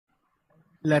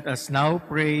Let us now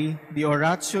pray the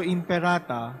Oratio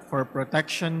Imperata for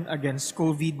protection against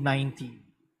COVID-19.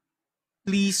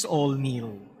 Please all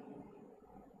kneel.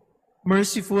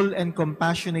 Merciful and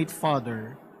compassionate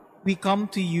Father, we come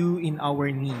to you in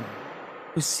our need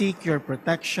to seek your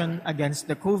protection against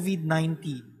the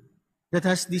COVID-19 that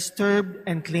has disturbed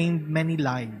and claimed many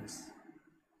lives.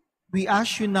 We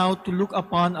ask you now to look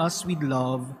upon us with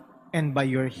love and by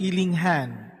your healing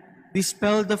hand,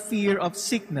 dispel the fear of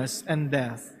sickness and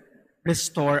death,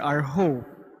 restore our hope,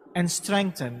 and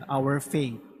strengthen our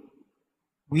faith.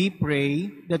 We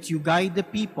pray that you guide the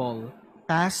people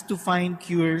tasked to find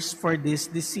cures for this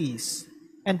disease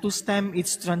and to stem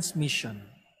its transmission.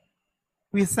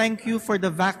 We thank you for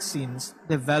the vaccines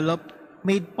developed,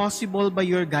 made possible by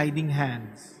your guiding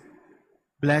hands.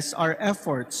 Bless our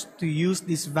efforts to use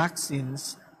these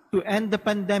vaccines to end the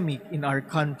pandemic in our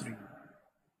country.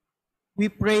 We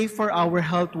pray for our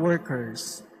health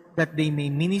workers that they may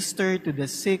minister to the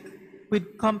sick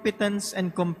with competence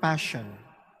and compassion.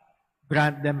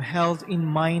 Grant them health in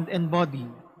mind and body,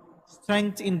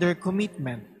 strength in their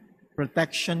commitment,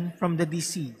 protection from the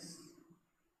disease.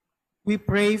 We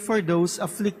pray for those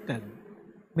afflicted.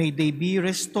 May they be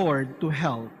restored to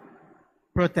health.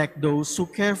 Protect those who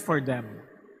care for them.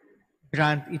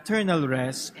 Grant eternal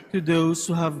rest to those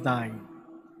who have died.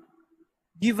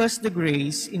 Give us the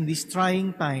grace in these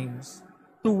trying times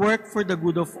to work for the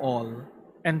good of all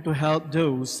and to help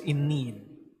those in need.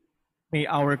 May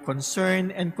our concern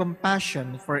and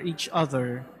compassion for each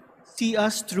other see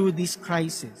us through this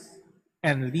crisis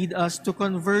and lead us to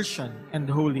conversion and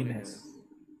holiness.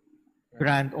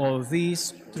 Grant all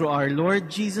this through our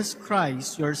Lord Jesus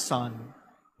Christ, your Son,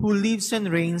 who lives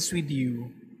and reigns with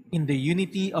you in the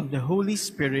unity of the Holy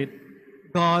Spirit,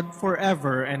 God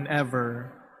forever and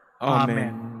ever.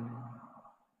 Amen.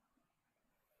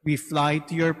 We fly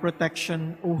to your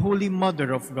protection, O Holy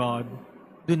Mother of God.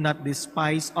 Do not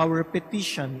despise our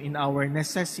petition in our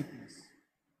necessities,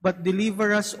 but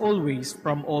deliver us always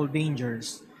from all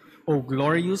dangers, O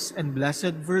glorious and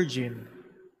blessed Virgin.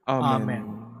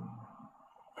 Amen.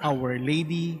 Our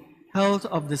Lady, health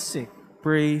of the sick,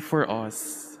 pray for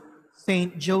us.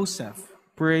 Saint Joseph,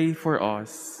 pray for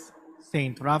us.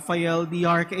 Saint Raphael the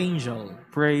Archangel,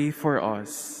 pray for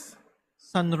us.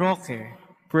 San Roque,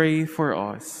 pray for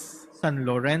us. San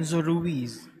Lorenzo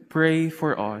Ruiz, pray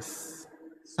for us.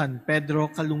 San Pedro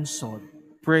Calungsod,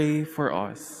 pray for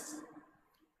us.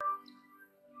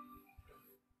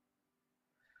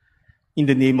 In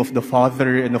the name of the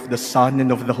Father, and of the Son,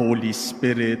 and of the Holy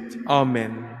Spirit.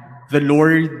 Amen. The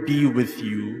Lord be with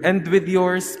you. And with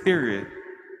your spirit.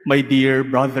 My dear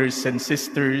brothers and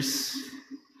sisters,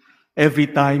 every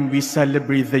time we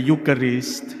celebrate the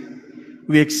Eucharist,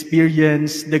 we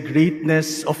experience the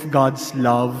greatness of God's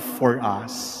love for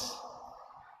us.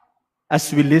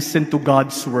 As we listen to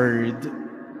God's word,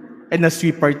 and as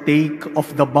we partake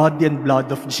of the body and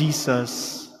blood of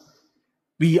Jesus,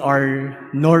 we are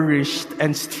nourished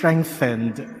and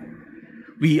strengthened.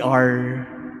 We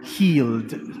are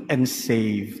healed and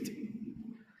saved.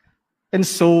 And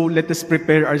so let us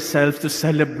prepare ourselves to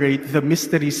celebrate the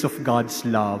mysteries of God's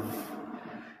love.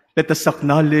 Let us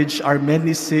acknowledge our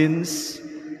many sins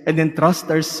and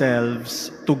entrust ourselves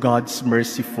to God's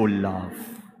merciful love.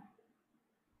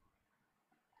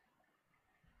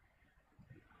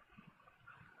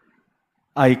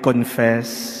 I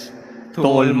confess to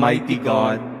Almighty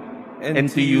God and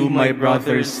to you, my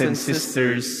brothers and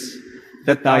sisters,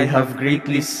 that I have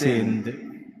greatly sinned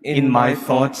in my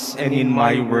thoughts and in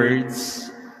my words,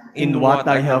 in what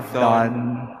I have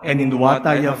done and in what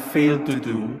I have failed to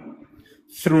do,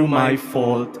 through my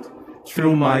fault,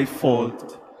 through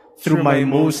my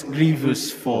most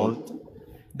grievous fault.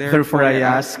 Therefore I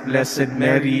ask Blessed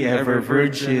Mary, ever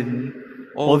Virgin,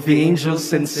 all the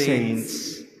angels and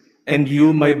saints, and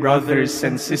you, my brothers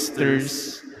and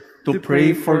sisters, to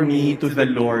pray for me to the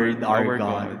Lord our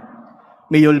God.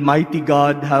 May Almighty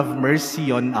God have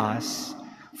mercy on us,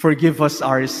 forgive us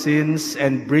our sins,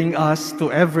 and bring us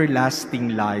to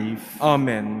everlasting life.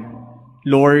 Amen.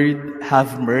 Lord,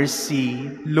 have mercy.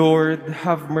 Lord,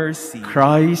 have mercy.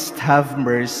 Christ, have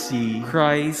mercy.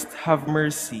 Christ, have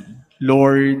mercy.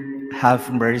 Lord,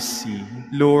 have mercy.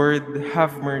 Lord,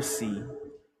 have mercy.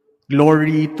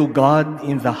 Glory to God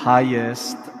in the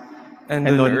highest, and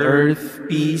on earth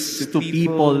peace to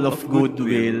people of good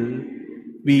will.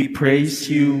 We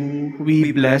praise you,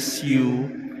 we bless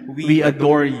you, we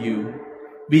adore you,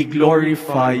 we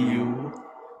glorify you,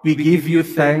 we give you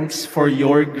thanks for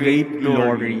your great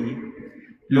glory.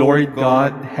 Lord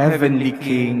God, Heavenly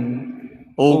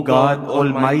King, O God,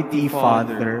 Almighty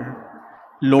Father,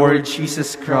 Lord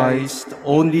Jesus Christ,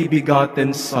 only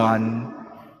begotten Son,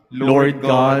 Lord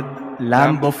God,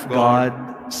 Lamb of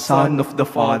God, Son of the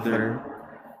Father,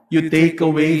 you take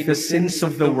away the sins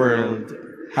of the world,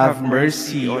 have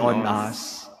mercy on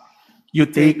us. You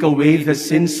take away the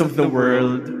sins of the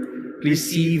world,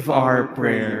 receive our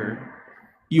prayer.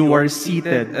 You are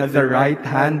seated at the right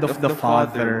hand of the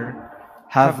Father,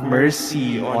 have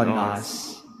mercy on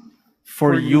us.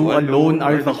 For you alone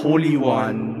are the Holy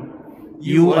One,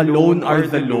 you alone are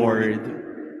the Lord,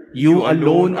 you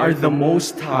alone are the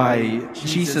Most High,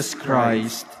 Jesus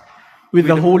Christ, with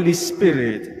the Holy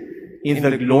Spirit, in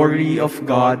the glory of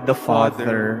God the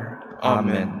Father.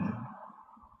 Amen.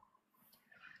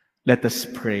 Let us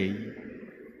pray.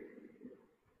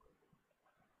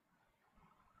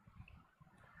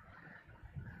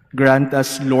 Grant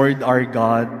us, Lord our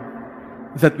God,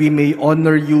 that we may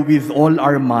honor you with all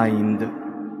our mind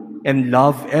and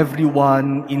love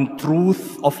everyone in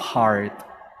truth of heart,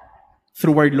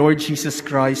 through our Lord Jesus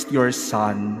Christ, your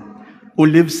Son, who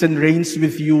lives and reigns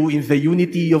with you in the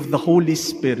unity of the Holy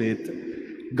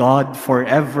Spirit, God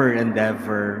forever and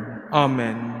ever.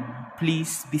 Amen.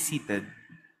 Please be seated.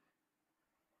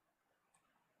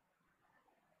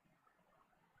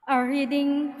 A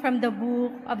reading from the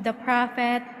book of the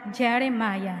prophet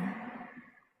Jeremiah.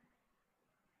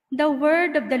 The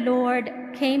word of the Lord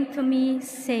came to me,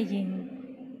 saying,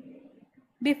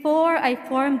 Before I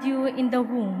formed you in the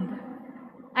womb,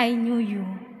 I knew you.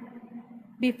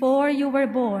 Before you were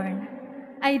born,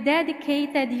 I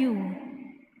dedicated you.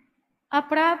 A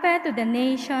prophet to the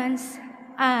nations,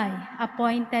 I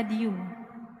appointed you.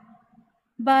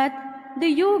 But do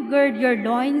you gird your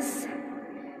loins?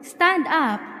 Stand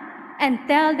up and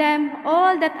tell them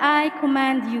all that I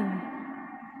command you.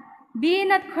 Be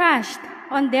not crushed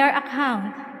on their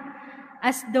account,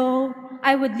 as though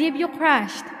I would leave you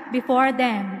crushed before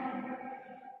them.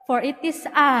 For it is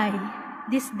I,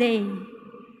 this day,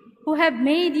 who have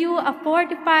made you a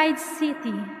fortified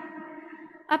city,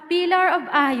 a pillar of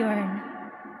iron,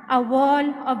 a wall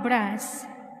of brass,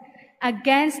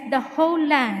 against the whole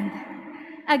land,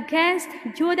 against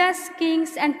Judah's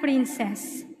kings and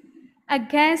princes,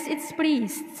 against its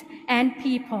priests and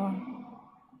people.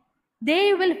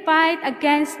 They will fight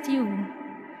against you,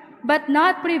 but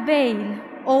not prevail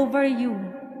over you.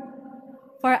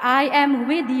 For I am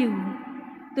with you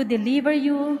to deliver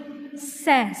you,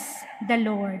 says the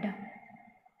Lord.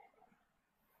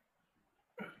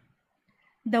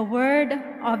 The word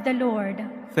of the Lord.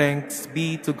 Thanks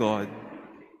be to God.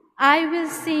 I will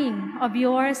sing of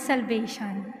your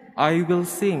salvation. I will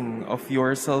sing of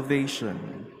your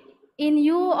salvation. In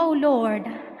you, O Lord,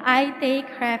 I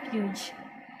take refuge.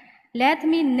 Let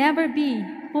me never be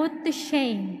put to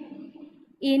shame.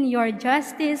 In your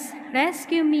justice,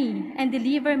 rescue me and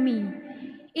deliver me.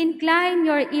 Incline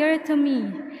your ear to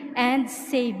me and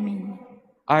save me.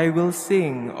 I will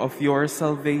sing of your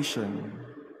salvation.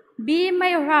 Be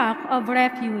my rock of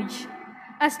refuge,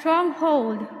 a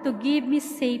stronghold to give me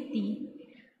safety.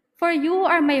 For you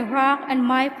are my rock and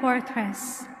my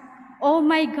fortress. O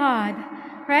my God,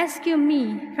 rescue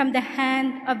me from the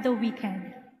hand of the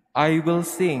wicked. I will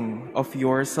sing of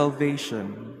your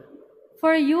salvation.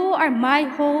 For you are my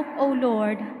hope, O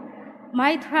Lord,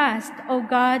 my trust, O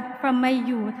God, from my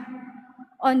youth.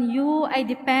 On you I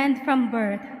depend from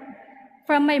birth.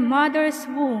 From my mother's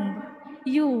womb,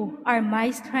 you are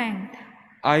my strength.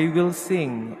 I will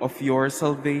sing of your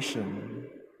salvation.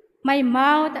 My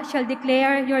mouth shall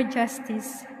declare your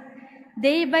justice,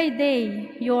 day by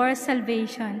day your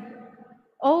salvation.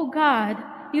 O God,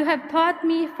 you have taught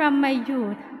me from my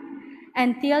youth.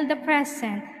 Until the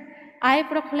present, I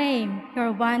proclaim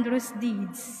your wondrous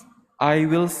deeds. I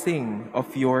will sing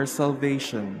of your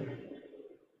salvation.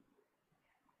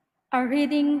 A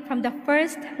reading from the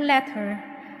first letter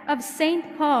of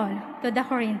St. Paul to the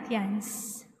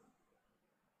Corinthians.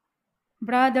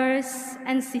 Brothers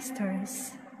and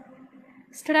sisters,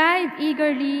 strive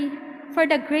eagerly for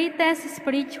the greatest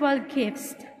spiritual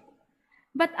gifts,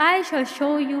 but I shall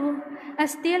show you a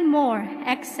still more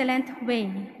excellent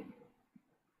way.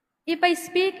 If I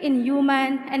speak in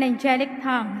human and angelic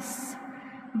tongues,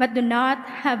 but do not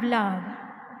have love,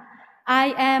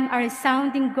 I am a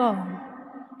resounding gong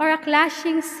or a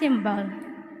clashing cymbal.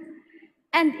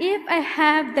 And if I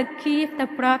have the gift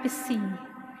of prophecy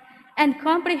and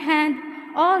comprehend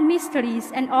all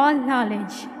mysteries and all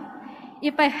knowledge,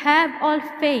 if I have all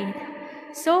faith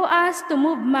so as to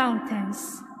move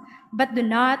mountains, but do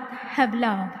not have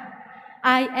love,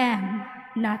 I am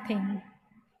nothing.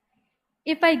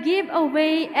 If I give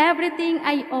away everything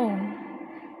I own,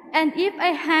 and if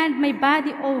I hand my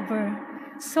body over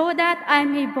so that I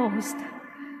may boast,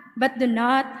 but do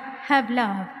not have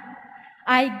love,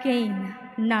 I gain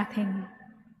nothing.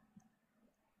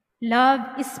 Love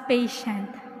is patient.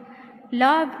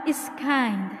 Love is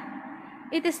kind.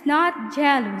 It is not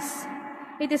jealous.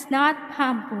 It is not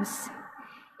pompous.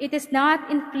 It is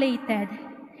not inflated.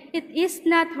 It is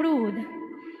not rude.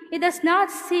 It does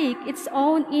not seek its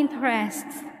own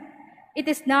interests. It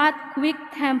is not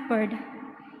quick-tempered.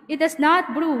 It does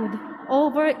not brood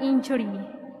over injury.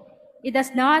 It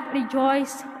does not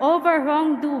rejoice over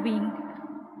wrongdoing,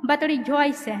 but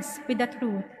rejoices with the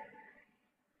truth.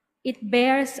 It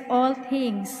bears all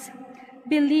things,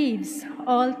 believes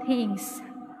all things,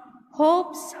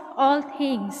 hopes all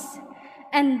things,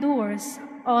 endures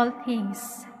all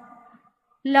things.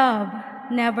 Love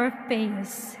never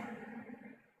fails.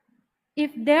 If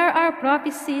there are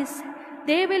prophecies,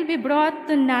 they will be brought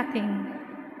to nothing.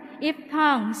 If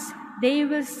tongues, they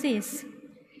will cease.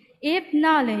 If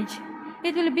knowledge,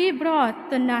 it will be brought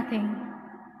to nothing.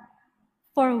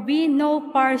 For we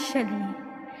know partially,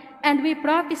 and we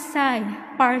prophesy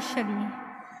partially.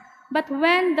 But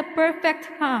when the perfect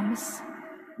comes,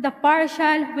 the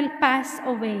partial will pass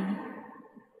away.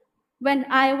 When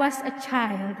I was a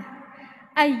child,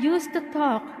 I used to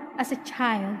talk as a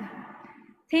child,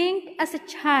 think as a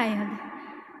child,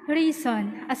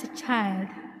 reason as a child.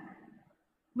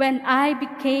 When I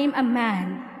became a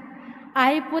man,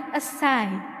 I put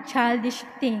aside childish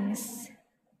things.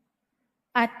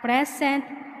 At present,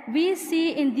 we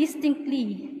see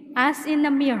indistinctly as in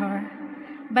a mirror,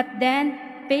 but then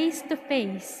face to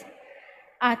face.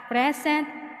 At present,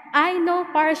 I know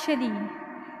partially,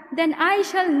 then I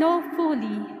shall know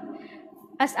fully,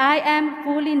 as I am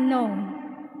fully known.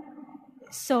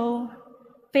 So,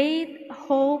 faith,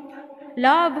 hope,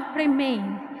 love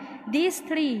remain, these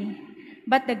three,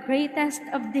 but the greatest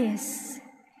of these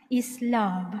is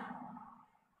love.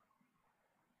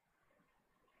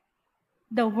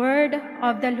 The word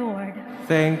of the Lord.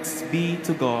 Thanks be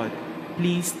to God.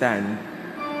 Please stand.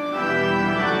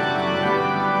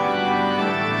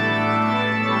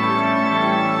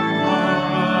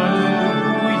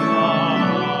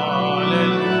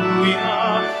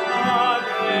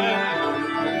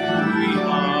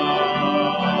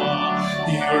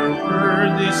 Your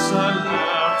word is a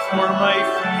lamp for my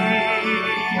feet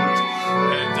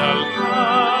and a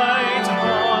light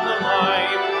on my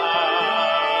path.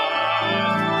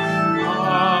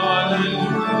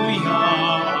 Hallelujah,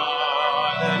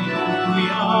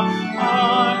 hallelujah,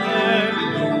 hallelujah.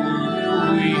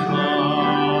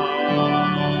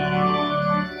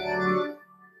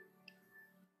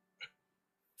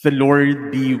 The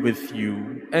Lord be with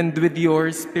you. And with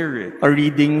your spirit. A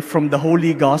reading from the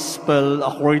Holy Gospel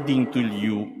according to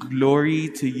Luke. Glory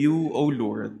to you, O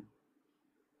Lord.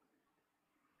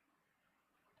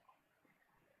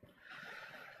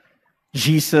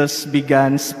 Jesus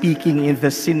began speaking in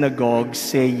the synagogue,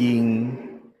 saying,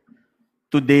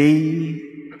 "Today,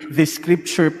 this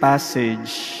scripture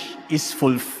passage is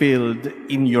fulfilled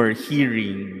in your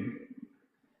hearing."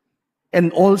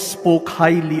 And all spoke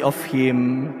highly of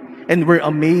him and were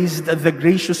amazed at the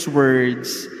gracious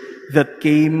words that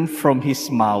came from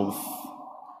his mouth.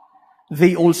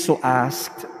 They also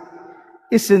asked,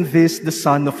 "Isn't this the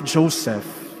son of Joseph?"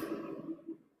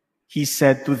 He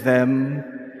said to them,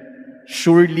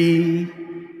 "Surely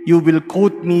you will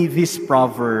quote me this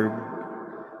proverb,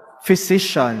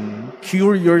 'Physician,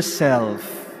 cure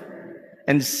yourself,'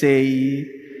 and say,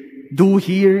 'Do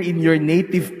here in your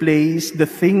native place the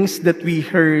things that we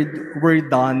heard were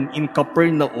done in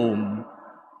Capernaum.'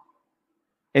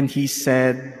 And he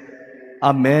said,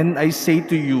 'Amen, I say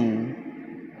to you,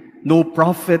 no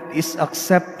prophet is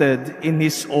accepted in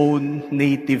his own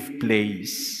native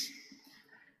place.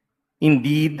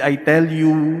 Indeed, I tell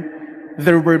you,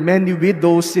 there were many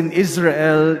widows in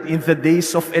Israel in the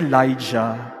days of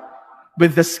Elijah,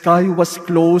 when the sky was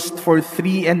closed for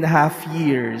 3.5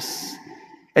 years,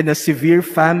 and a severe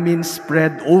famine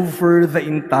spread over the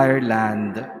entire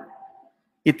land.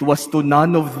 It was to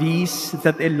none of these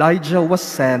that Elijah was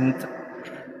sent,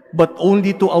 but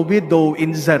only to a widow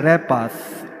in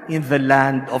Zarephath in the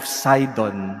land of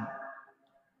Sidon.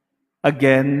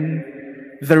 Again,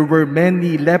 there were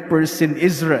many lepers in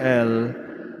Israel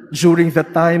during the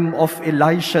time of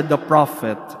Elisha the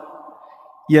prophet,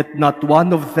 yet not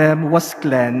one of them was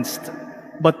cleansed,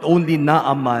 but only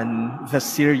Naaman the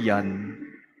Syrian.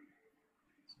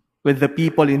 When the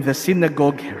people in the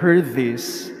synagogue heard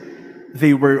this,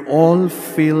 they were all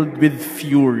filled with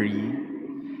fury.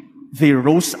 They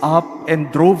rose up and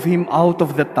drove him out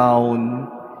of the town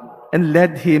and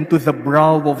led him to the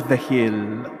brow of the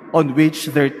hill on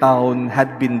which their town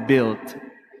had been built,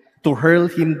 to hurl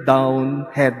him down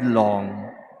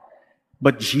headlong.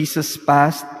 But Jesus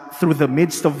passed through the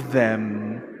midst of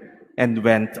them and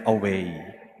went away.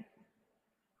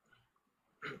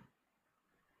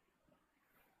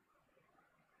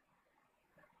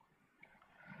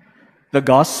 The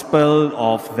Gospel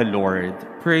of the Lord.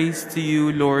 Praise to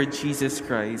you, Lord Jesus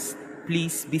Christ.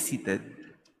 Please be seated.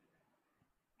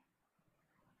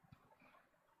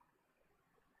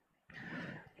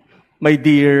 My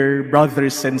dear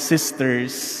brothers and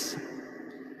sisters,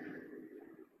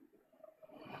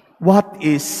 what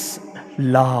is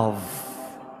love?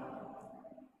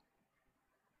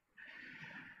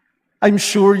 I'm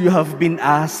sure you have been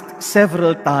asked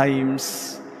several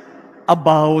times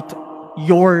about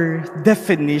your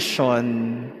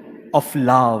definition of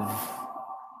love.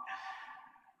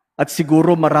 At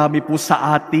siguro marami po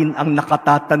sa atin ang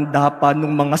nakatatanda pa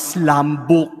ng mga slam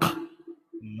book.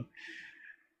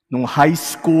 Nung high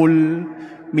school,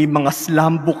 may mga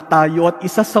slam book tayo at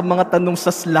isa sa mga tanong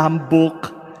sa slam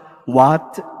book,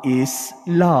 what is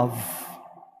love?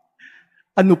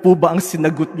 Ano po ba ang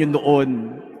sinagot niyo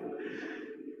noon?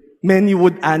 Many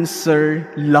would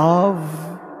answer, love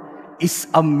is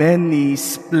a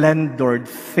many-splendored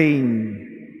thing.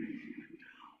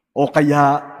 O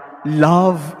kaya,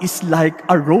 love is like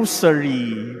a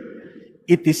rosary.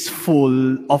 It is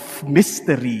full of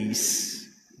mysteries.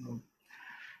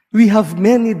 We have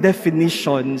many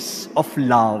definitions of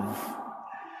love.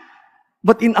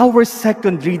 But in our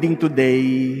second reading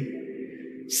today,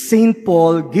 St.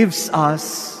 Paul gives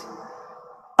us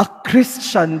a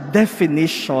Christian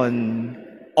definition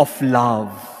of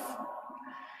love.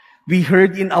 We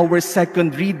heard in our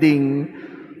second reading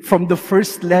from the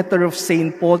first letter of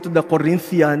St. Paul to the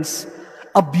Corinthians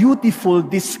a beautiful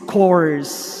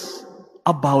discourse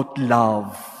about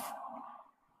love.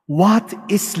 What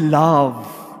is love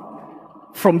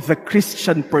from the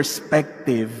Christian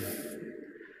perspective?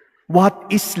 What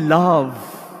is love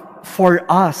for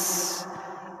us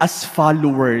as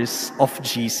followers of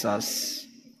Jesus?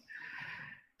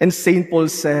 And St. Paul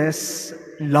says,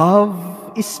 love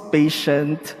is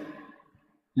patient,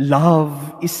 love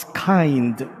is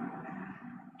kind,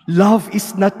 love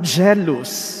is not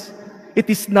jealous, it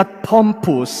is not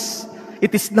pompous,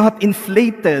 it is not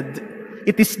inflated,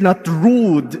 it is not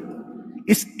rude,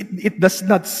 it does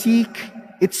not seek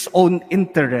its own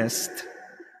interest.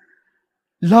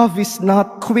 Love is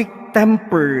not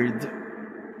quick-tempered,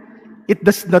 it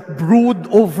does not brood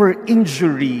over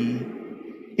injury,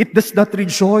 it does not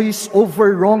rejoice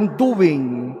over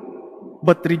wrongdoing,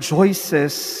 but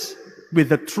rejoices with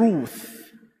the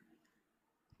truth.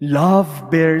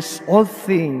 Love bears all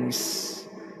things,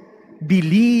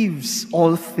 believes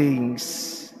all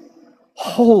things,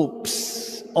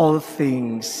 hopes all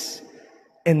things,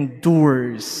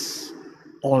 endures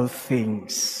all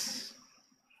things.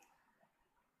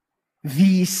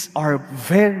 These are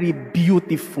very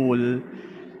beautiful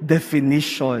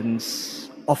definitions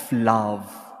of love.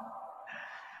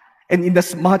 And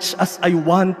inasmuch as I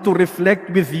want to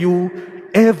reflect with you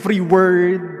every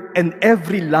word and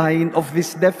every line of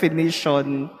this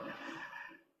definition,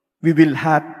 we will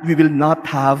not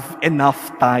have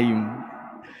enough time.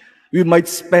 We might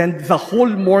spend the whole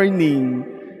morning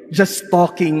just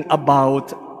talking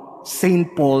about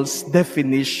St. Paul's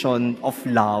definition of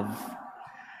love.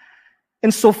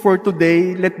 And so for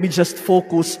today, let me just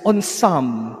focus on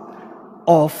some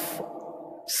of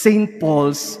St.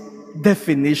 Paul's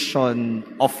definition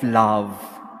of love.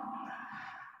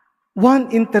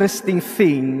 One interesting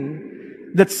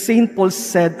thing that St. Paul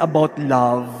said about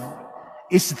love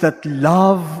is that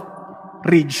love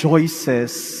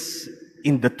rejoices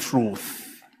in the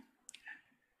truth.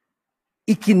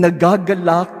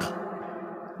 Ikinagagalak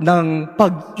ng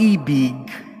pag-ibig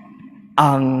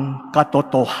ang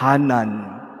katotohanan.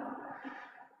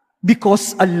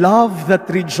 Because a love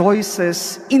that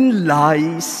rejoices in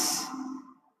lies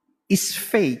is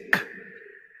fake.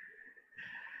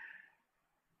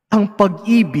 Ang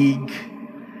pag-ibig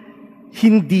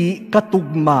hindi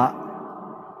katugma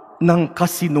ng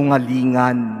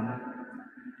kasinungalingan.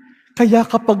 Kaya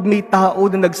kapag may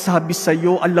tao na nagsabi sa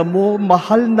iyo, alam mo,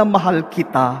 mahal na mahal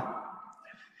kita,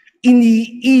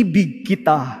 iniibig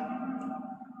kita,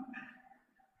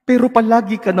 pero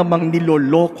palagi ka namang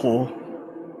niloloko,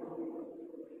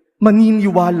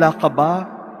 maniniwala ka ba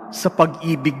sa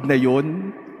pag-ibig na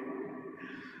yon?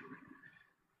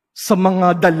 Sa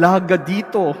mga dalaga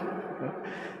dito,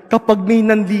 kapag may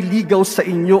nanliligaw sa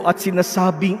inyo at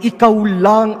sinasabing, ikaw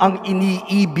lang ang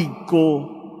iniibig ko,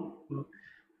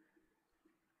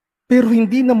 pero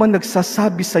hindi naman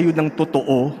nagsasabi sa iyo ng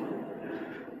totoo,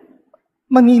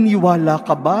 maniniwala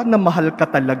ka ba na mahal ka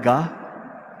talaga?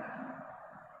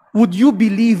 Would you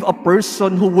believe a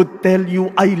person who would tell you,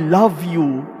 I love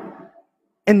you,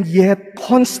 and yet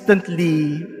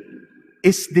constantly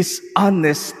is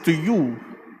dishonest to you?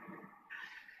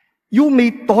 You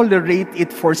may tolerate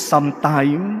it for some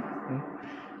time,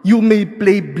 You may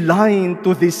play blind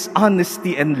to this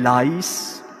honesty and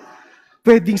lies.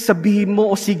 Pwedeng sabihin mo,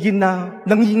 o sige na,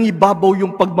 nangingibabaw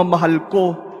yung pagmamahal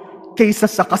ko kaysa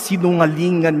sa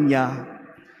kasinungalingan niya.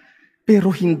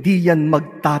 Pero hindi yan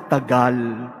magtatagal.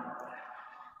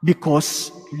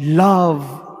 Because love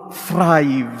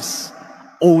thrives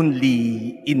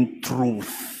only in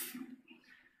truth.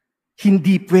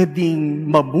 Hindi pwedeng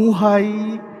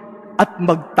mabuhay at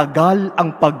magtagal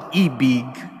ang pag-ibig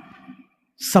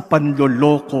sa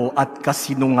panloloko at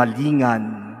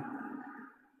kasinungalingan.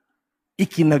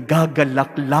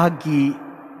 Ikinagagalak lagi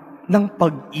ng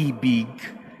pag-ibig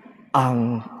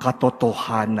ang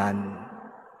katotohanan.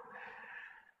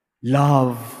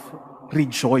 Love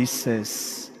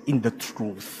rejoices in the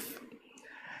truth.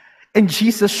 And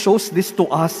Jesus shows this to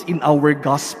us in our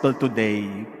gospel today.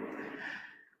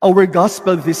 Our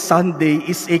gospel this Sunday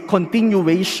is a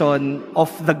continuation of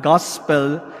the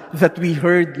gospel that we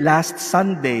heard last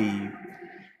Sunday.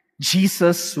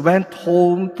 Jesus went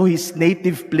home to his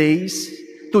native place,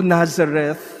 to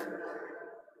Nazareth.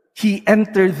 He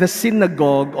entered the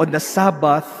synagogue on the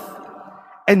Sabbath,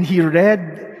 and he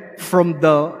read from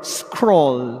the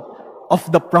scroll of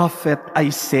the prophet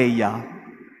Isaiah.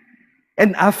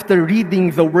 And after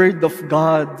reading the word of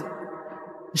God,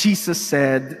 Jesus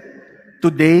said,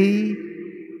 "Today,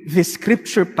 this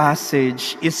scripture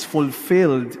passage is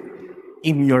fulfilled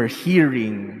in your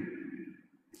hearing."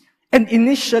 And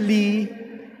initially,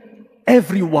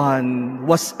 everyone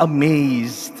was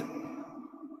amazed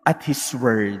at his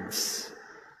words.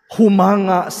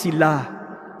 Humanga sila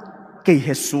kay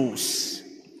Jesus.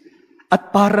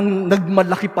 At parang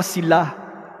nagmalaki pa sila.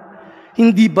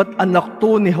 Hindi ba't anak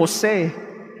to ni Jose?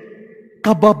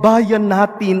 Kababayan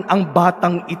natin ang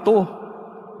batang ito.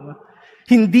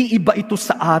 Hindi iba ito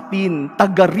sa atin.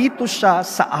 Taga rito siya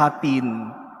sa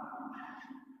atin.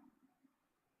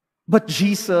 But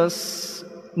Jesus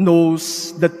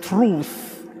knows the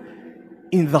truth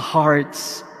in the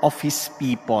hearts of his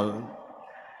people.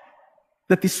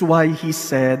 That is why he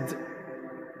said,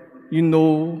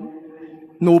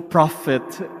 no prophet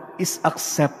is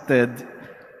accepted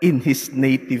in his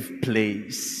native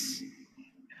place.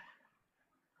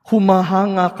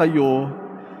 Humahanga kayo,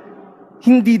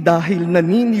 hindi dahil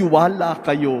naniniwala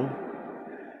kayo,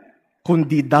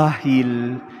 kundi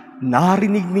dahil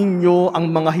narinig ninyo ang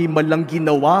mga himalang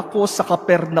ginawa ko sa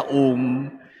Kapernaum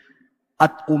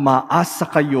at umaasa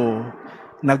kayo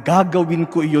na gagawin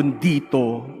ko iyon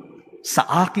dito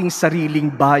sa aking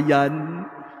sariling bayan,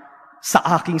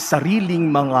 sa aking sariling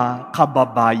mga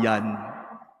kababayan.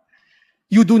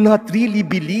 You do not really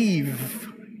believe.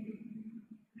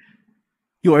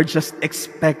 You are just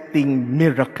expecting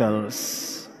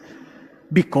miracles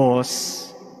because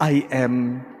I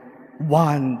am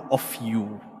one of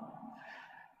you.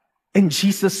 And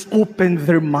Jesus opened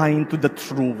their mind to the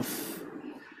truth.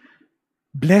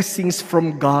 Blessings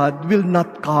from God will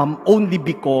not come only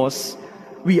because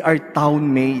we are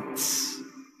townmates.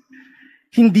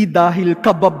 Hindi dahil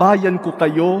kababayan ko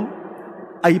kayo,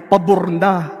 ay pabor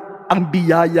na ang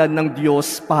biyaya ng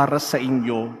Diyos para sa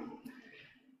inyo.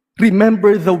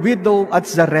 Remember the widow at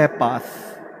Zarephath,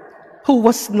 who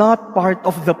was not part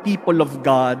of the people of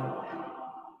God,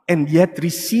 and yet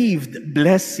received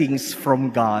blessings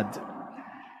from God.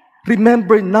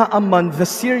 Remember Naaman the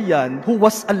Syrian, who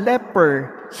was a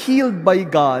leper, healed by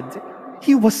God.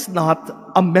 He was not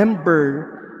a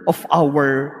member of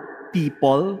our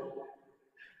people.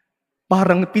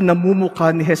 Parang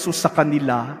pinamumuka ni Jesus sa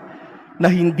kanila na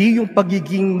hindi yung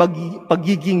pagiging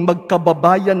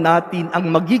magkababayan natin ang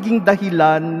magiging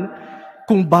dahilan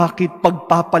kung bakit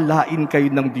pagpapalain kayo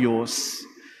ng Diyos,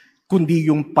 kundi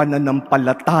yung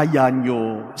pananampalataya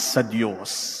nyo sa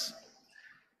Diyos.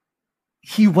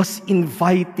 He was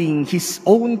inviting His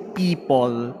own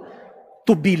people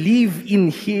to believe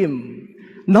in Him,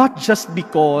 not just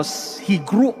because He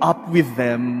grew up with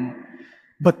them,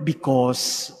 but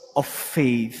because of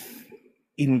faith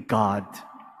in God.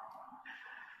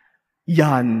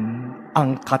 Yan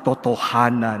ang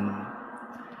katotohanan.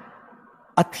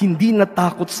 At hindi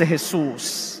natakot si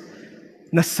Jesus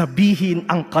na sabihin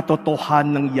ang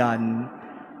katotohanan yan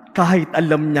kahit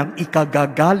alam niyang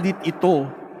ikagagalit ito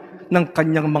ng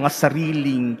kanyang mga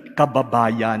sariling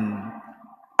kababayan.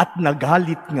 At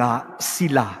nagalit nga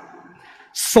sila.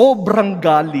 Sobrang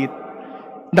galit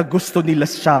na gusto nila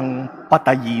siyang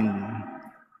patayin.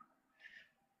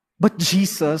 But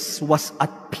Jesus was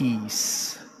at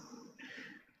peace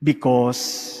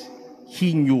because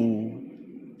He knew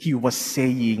He was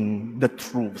saying the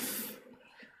truth.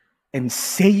 And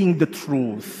saying the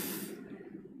truth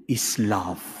is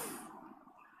love.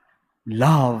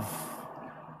 Love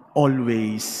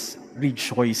always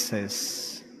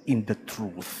rejoices in the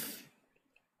truth.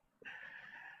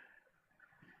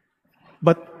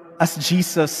 But as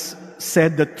Jesus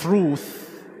said the truth,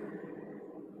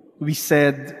 we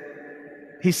said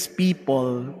his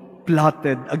people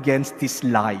plotted against his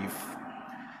life.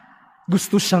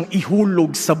 Gusto siyang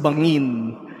ihulog sa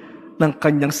bangin ng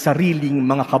kanyang sariling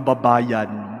mga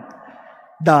kababayan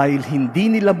dahil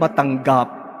hindi nila matanggap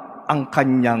ang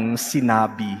kanyang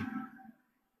sinabi.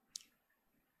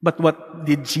 But what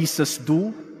did Jesus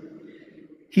do?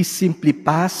 He simply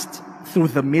passed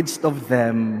through the midst of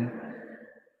them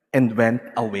and went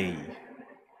away.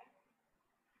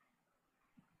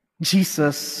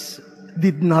 Jesus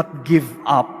did not give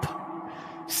up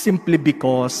simply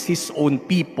because his own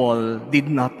people did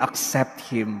not accept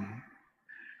him.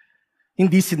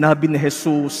 Hindi sinabi ni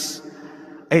Jesus,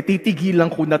 ay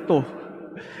titigilan ko na to.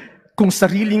 Kung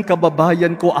sariling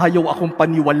kababayan ko ayaw akong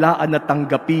paniwalaan at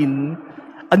tanggapin,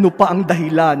 ano pa ang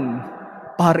dahilan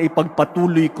para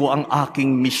ipagpatuloy ko ang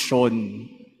aking misyon?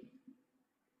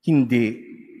 Hindi.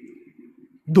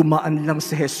 Dumaan lang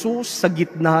si Jesus sa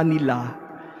gitna nila,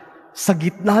 sa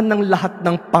gitna ng lahat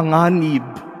ng panganib,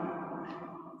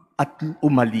 at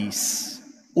umalis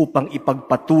upang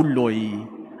ipagpatuloy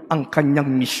ang kanyang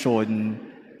misyon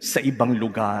sa ibang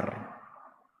lugar.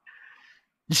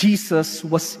 Jesus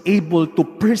was able to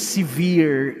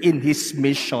persevere in his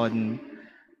mission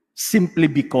simply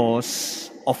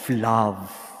because of love.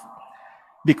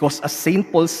 Because as St.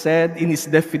 Paul said in his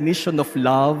definition of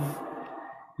love,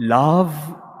 love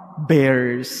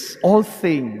bears all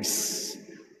things.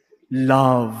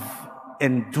 Love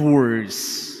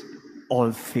endures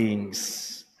all things.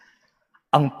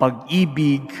 Ang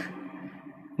pag-ibig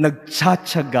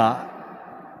nagtsatsaga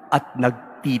at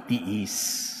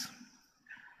nagtitiis.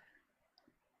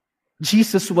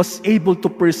 Jesus was able to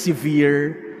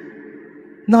persevere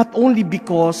not only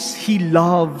because he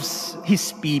loves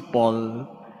his people,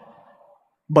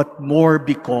 but more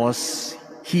because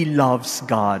he loves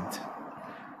God,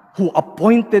 who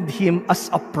appointed him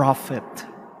as a prophet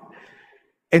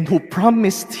and who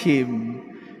promised him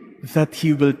that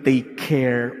he will take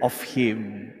care of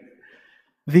him.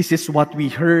 This is what we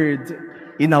heard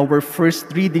in our first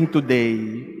reading today,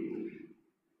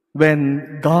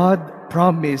 when God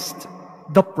promised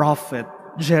the prophet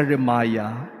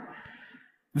Jeremiah,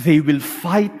 they will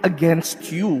fight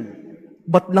against you,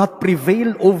 but not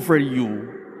prevail over you,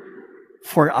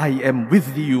 for I am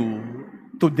with you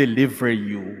to deliver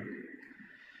you.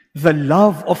 The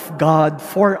love of God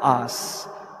for us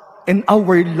and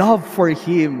our love for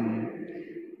Him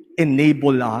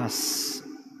enable us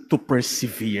to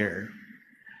persevere.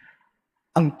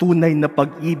 Ang tunay na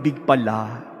pag-ibig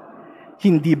pala,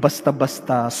 hindi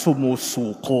basta-basta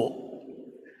sumusuko.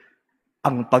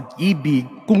 Ang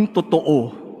pag-ibig, kung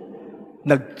totoo,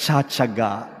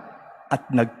 nagtsatsaga at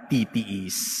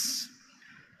nagtitiis.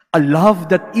 A love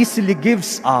that easily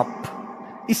gives up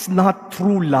is not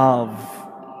true love,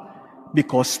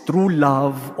 because true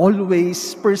love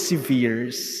always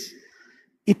perseveres.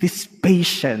 It is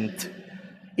patient.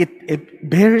 It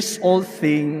bears all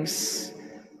things.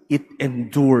 It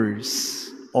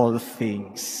endures all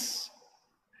things.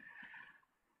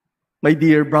 My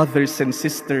dear brothers and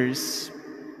sisters,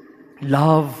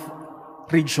 love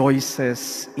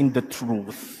rejoices in the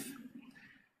truth.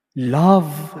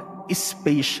 Love is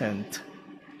patient.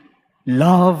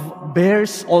 Love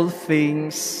bears all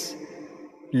things.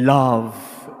 Love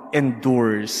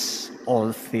endures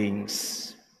all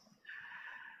things.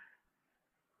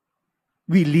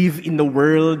 We live in a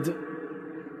world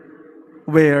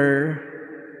where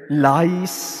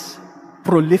lies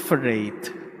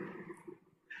proliferate.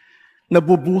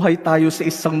 Nabubuhay tayo sa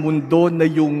isang mundo na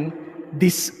yung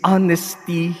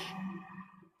dishonesty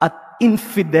at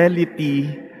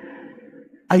infidelity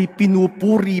ay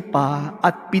pinupuri pa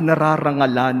at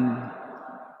pinararangalan.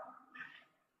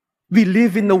 We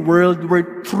live in a world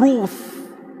where truth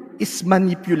is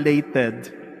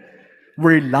manipulated,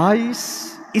 where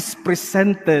lies is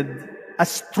presented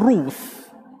as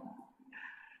truth.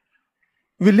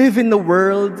 We live in a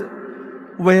world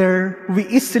where we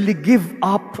easily give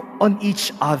up on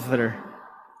each other.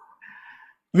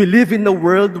 We live in a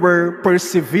world where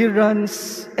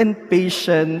perseverance and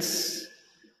patience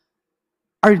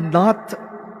are not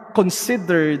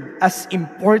considered as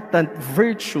important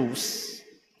virtues.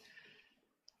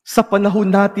 Sa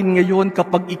panahon natin ngayon,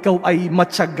 kapag ikaw ay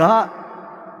matyaga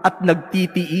at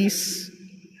nagtitiis,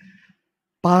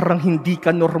 parang hindi ka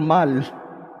normal.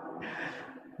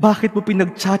 Bakit mo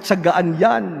pinagtsatsagaan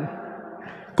yan?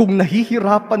 Kung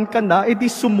nahihirapan ka na, edi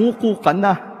sumuko ka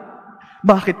na.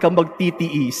 Bakit ka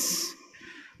magtitiis?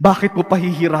 Bakit mo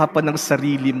pahihirapan ang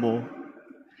sarili mo?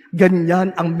 Ganyan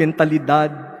ang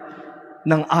mentalidad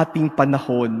ng ating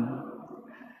panahon.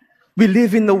 We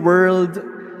live in a world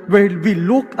where we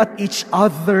look at each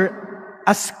other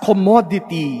as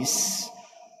commodities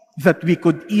that we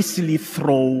could easily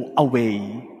throw away.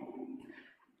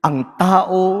 Ang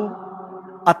tao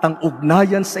at ang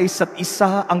ugnayan sa isa't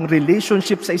isa, ang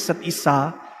relationship sa isa't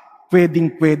isa,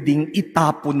 pwedeng-pwedeng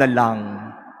itapo na lang,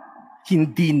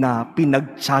 hindi na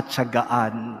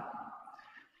pinagtsatsagaan.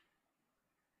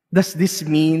 Does this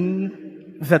mean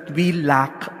that we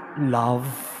lack love?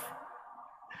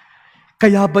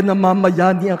 Kaya ba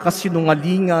namamayani ang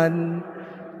kasinungalingan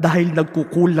dahil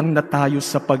nagkukulang na tayo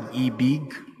sa pag-ibig?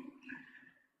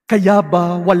 Kaya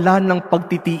ba wala ng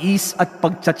pagtitiis at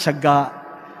pagtsatsaga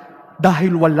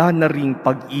dahil wala na ring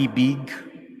pag-ibig?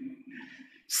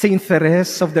 Saint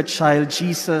Therese of the Child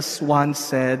Jesus once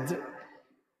said,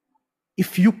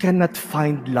 "If you cannot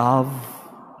find love,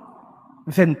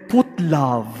 then put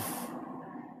love,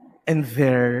 and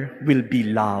there will be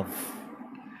love."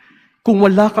 Kung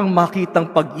wala kang makitang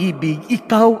pag-ibig,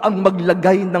 ikaw ang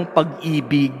maglagay ng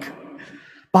pag-ibig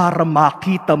para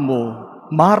makita mo,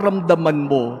 maramdaman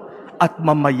mo, at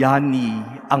mamayani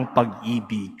ang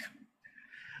pag-ibig.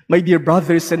 My dear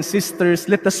brothers and sisters,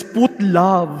 let us put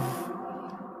love,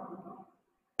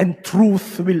 and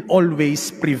truth will always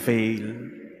prevail.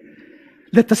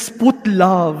 Let us put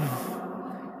love,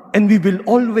 and we will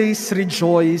always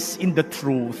rejoice in the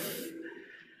truth.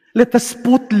 Let us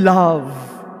put love,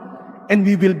 and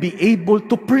we will be able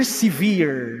to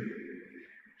persevere.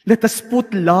 Let us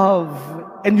put love,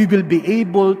 and we will be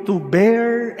able to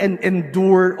bear and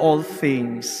endure all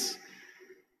things.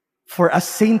 For as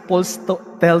St. Paul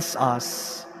tells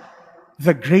us,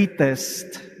 the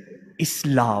greatest is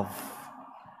love.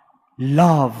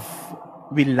 Love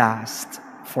will last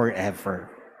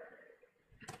forever.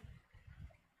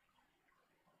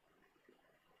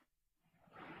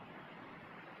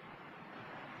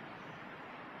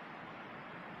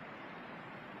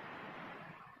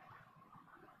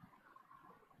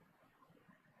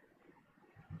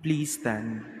 Please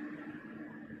stand.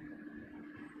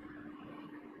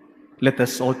 Let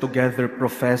us all together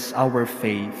profess our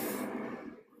faith.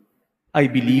 I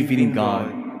believe in God,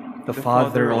 the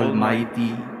Father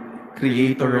Almighty,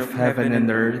 creator of heaven and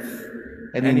earth,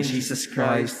 and in Jesus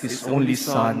Christ, his only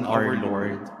Son, our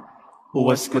Lord, who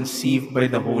was conceived by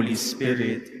the Holy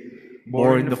Spirit,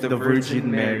 born of the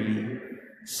Virgin Mary,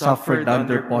 suffered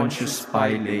under Pontius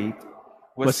Pilate,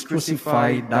 was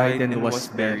crucified, died, and was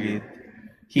buried.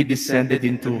 He descended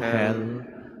into hell.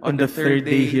 On the third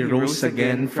day he rose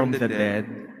again from the dead.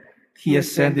 He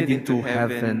ascended into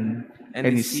heaven and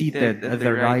is seated at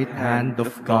the right hand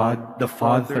of God the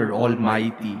Father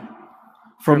Almighty.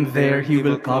 From there he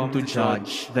will come to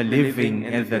judge the living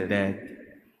and the dead.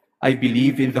 I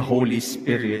believe in the Holy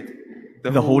Spirit,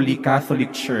 the Holy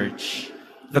Catholic Church,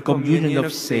 the communion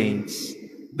of saints,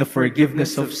 the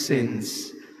forgiveness of sins,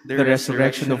 the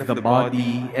resurrection of the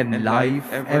body, and life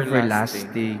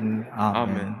everlasting.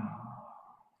 Amen.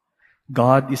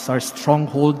 God is our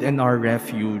stronghold and our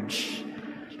refuge.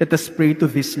 Let us pray to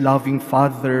this loving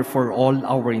Father for all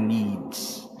our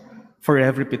needs. For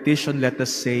every petition, let us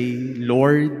say,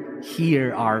 Lord,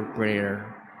 hear our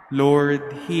prayer. Lord,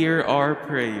 hear our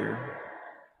prayer.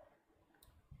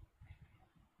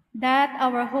 That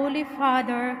our Holy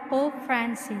Father, Pope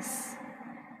Francis,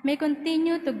 may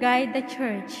continue to guide the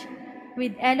Church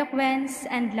with eloquence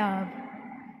and love.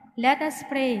 Let us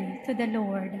pray to the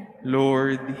Lord.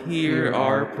 Lord, hear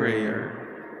our prayer.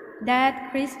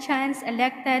 That Christians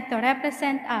elected to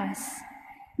represent us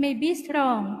may be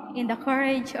strong in the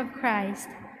courage of Christ,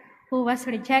 who was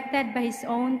rejected by his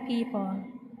own people.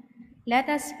 Let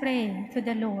us pray to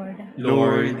the Lord.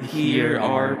 Lord, hear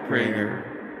our prayer.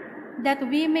 That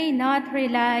we may not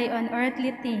rely on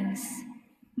earthly things,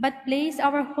 but place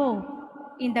our hope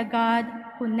in the God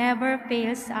who never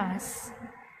fails us.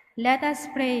 Let us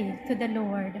pray to the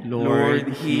Lord. Lord,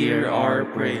 hear our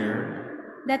prayer.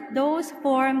 That those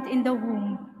formed in the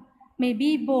womb may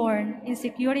be born in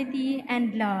security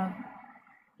and love.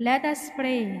 Let us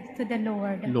pray to the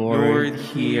Lord. Lord,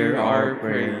 hear our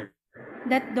prayer.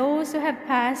 That those who have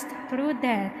passed through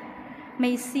death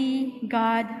may see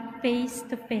God face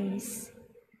to face.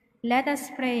 Let us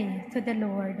pray to the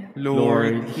Lord.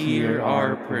 Lord, hear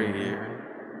our prayer.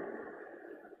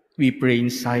 We pray in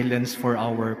silence for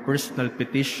our personal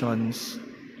petitions.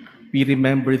 We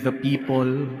remember the people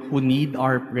who need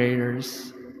our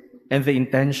prayers and the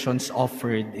intentions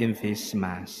offered in this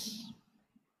Mass.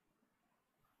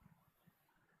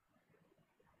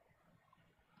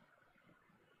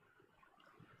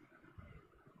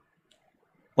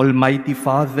 Almighty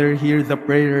Father, hear the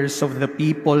prayers of the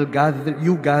people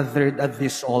you gathered at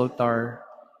this altar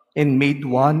and made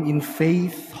one in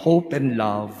faith, hope, and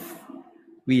love.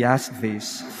 We ask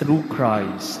this through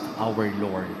Christ our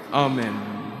Lord. Amen.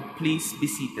 Please be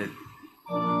seated.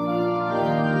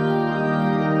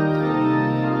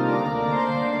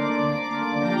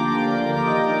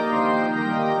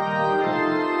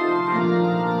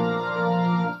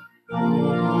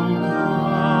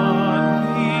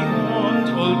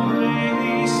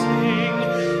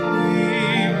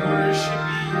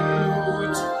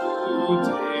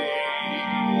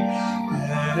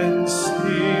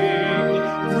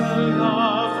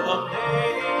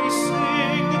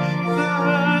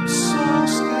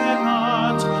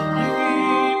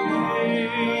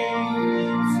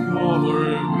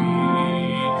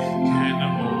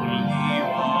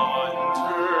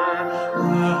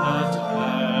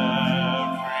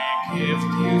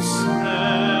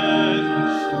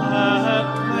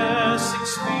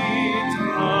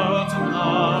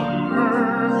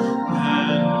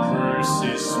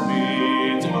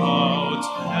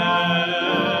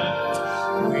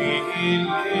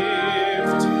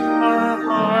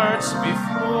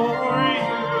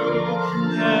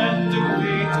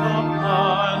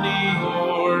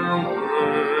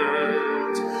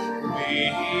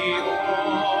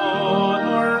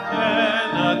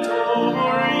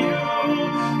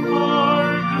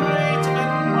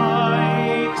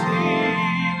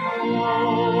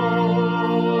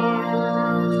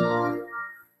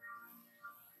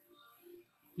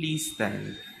 Please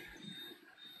stand.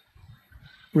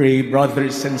 Pray,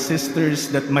 brothers and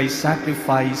sisters, that my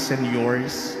sacrifice and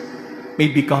yours may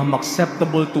become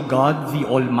acceptable to God, the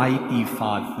Almighty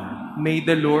Father. May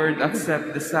the Lord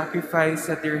accept the sacrifice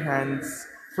at your hands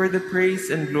for the praise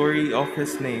and glory of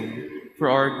his name, for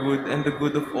our good and the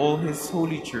good of all his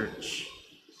holy church.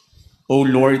 O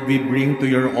Lord, we bring to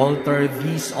your altar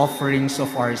these offerings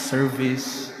of our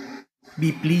service.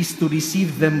 Be pleased to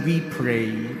receive them, we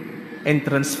pray, and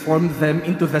transform them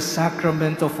into the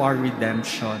sacrament of our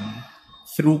redemption,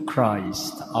 through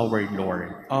Christ our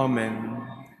Lord. Amen.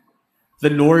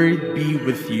 The Lord be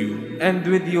with you. And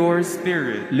with your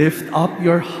spirit. Lift up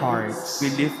your hearts. We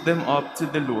lift them up to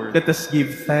the Lord. Let us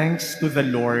give thanks to the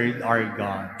Lord our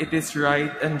God. It is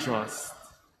right and just.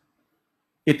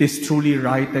 It is truly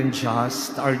right and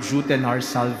just, our duty and our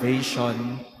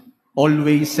salvation,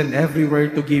 always and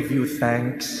everywhere to give you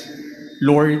thanks,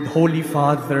 Lord, Holy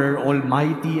Father,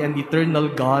 Almighty and eternal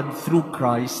God, through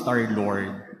Christ our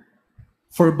Lord.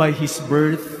 For by his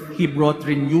birth, he brought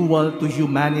renewal to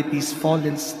humanity's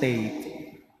fallen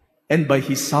state, and by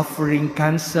his suffering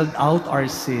canceled out our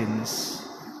sins.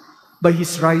 By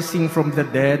his rising from the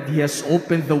dead, he has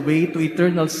opened the way to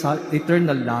eternal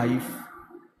life,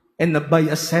 and by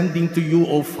ascending to you,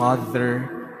 O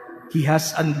Father, he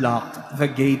has unlocked the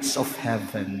gates of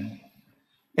heaven.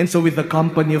 And so with the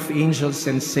company of angels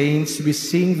and saints, we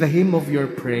sing the hymn of your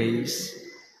praise,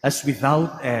 as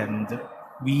without end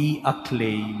we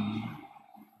acclaim.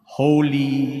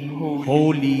 Holy,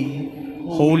 holy,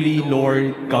 holy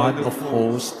Lord God of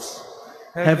hosts,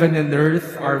 heaven and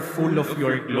earth are full of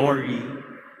your glory.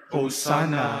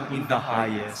 Hosanna in the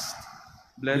highest.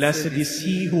 Blessed is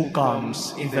he who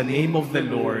comes in the name of the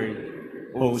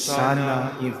Lord.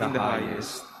 Hosanna in the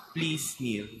highest. Please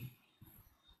kneel.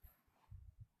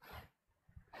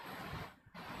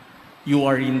 You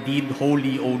are indeed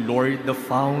holy, O Lord, the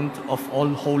fount of all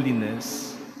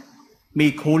holiness.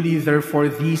 Make holy, therefore,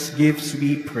 these gifts,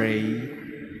 we pray,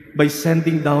 by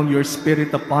sending down your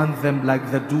Spirit upon them like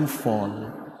the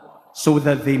dewfall, so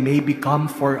that they may become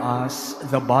for us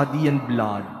the body and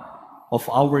blood of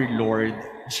our Lord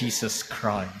Jesus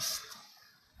Christ.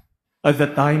 At the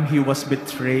time he was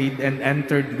betrayed and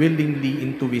entered willingly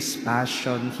into his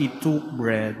passion, he took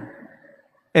bread,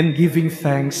 and giving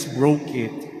thanks, broke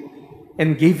it,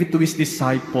 and gave it to his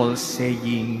disciples,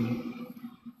 saying,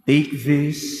 "Take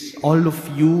this, all of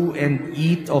you, and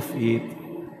eat of it,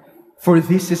 for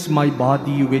this is my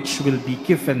body which will be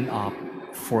given up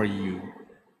for you."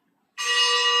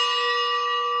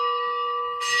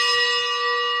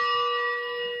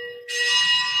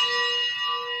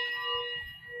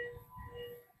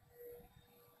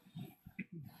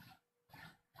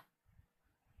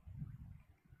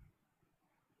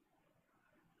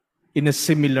 In a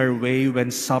similar way,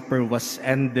 when supper was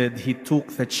ended, he took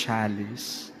the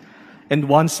chalice, and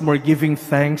once more giving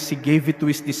thanks, he gave it to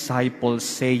his disciples,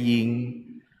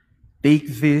 saying,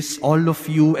 "Take this, all of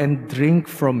you, and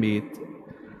drink from it,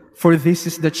 for this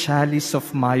is the chalice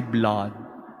of my blood,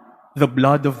 the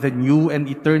blood of the new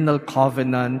and eternal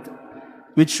covenant,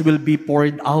 which will be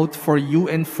poured out for you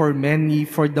and for many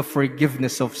for the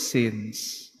forgiveness of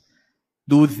sins.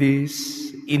 Do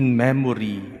this in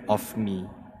memory of me.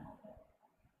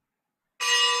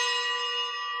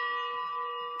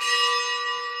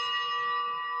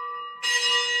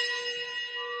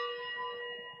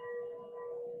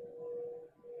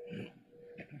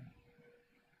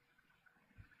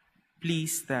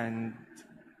 Please stand.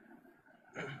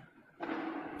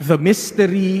 The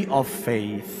mystery of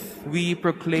faith. We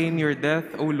proclaim your death,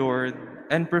 O Lord,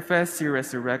 and profess your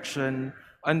resurrection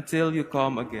until you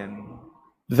come again.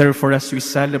 Therefore, as we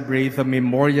celebrate the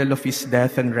memorial of his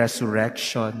death and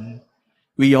resurrection,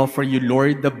 we offer you,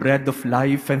 Lord, the bread of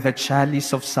life and the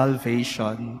chalice of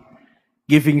salvation,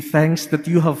 giving thanks that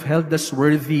you have held us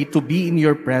worthy to be in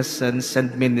your presence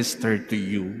and minister to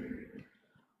you.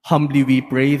 Humbly we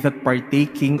pray that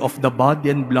partaking of the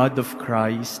body and blood of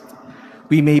Christ,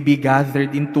 we may be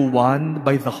gathered into one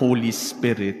by the Holy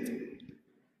Spirit.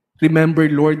 Remember,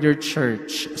 Lord, your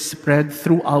church spread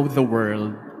throughout the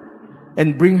world,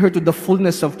 and bring her to the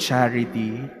fullness of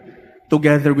charity,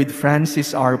 together with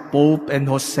Francis our Pope and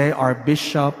Jose our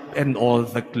Bishop and all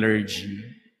the clergy.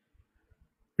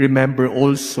 Remember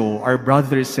also our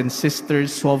brothers and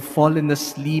sisters who have fallen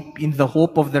asleep in the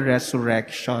hope of the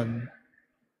resurrection,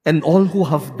 and all who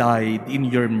have died in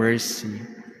your mercy.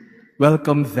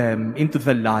 Welcome them into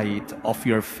the light of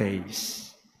your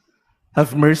face.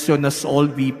 Have mercy on us all,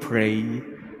 we pray,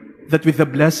 that with the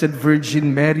Blessed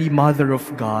Virgin Mary, Mother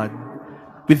of God,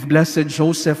 with Blessed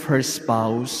Joseph, her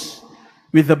spouse,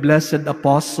 with the blessed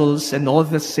apostles and all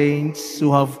the saints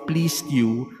who have pleased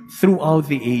you throughout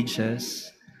the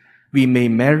ages, we may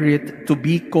merit to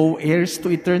be co-heirs to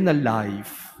eternal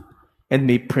life, and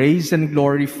may praise and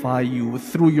glorify you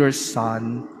through your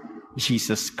Son,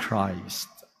 Jesus Christ.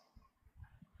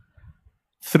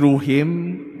 Through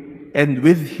him, and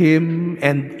with him,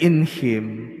 and in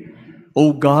him,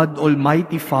 O God,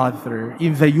 Almighty Father,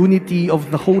 in the unity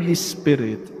of the Holy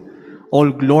Spirit,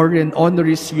 all glory and honor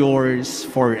is yours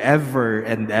forever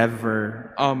and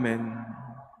ever. Amen.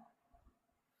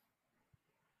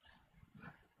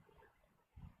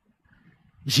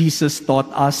 Jesus taught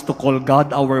us to call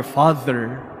God our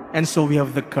Father, and so we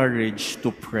have the courage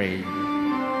to pray.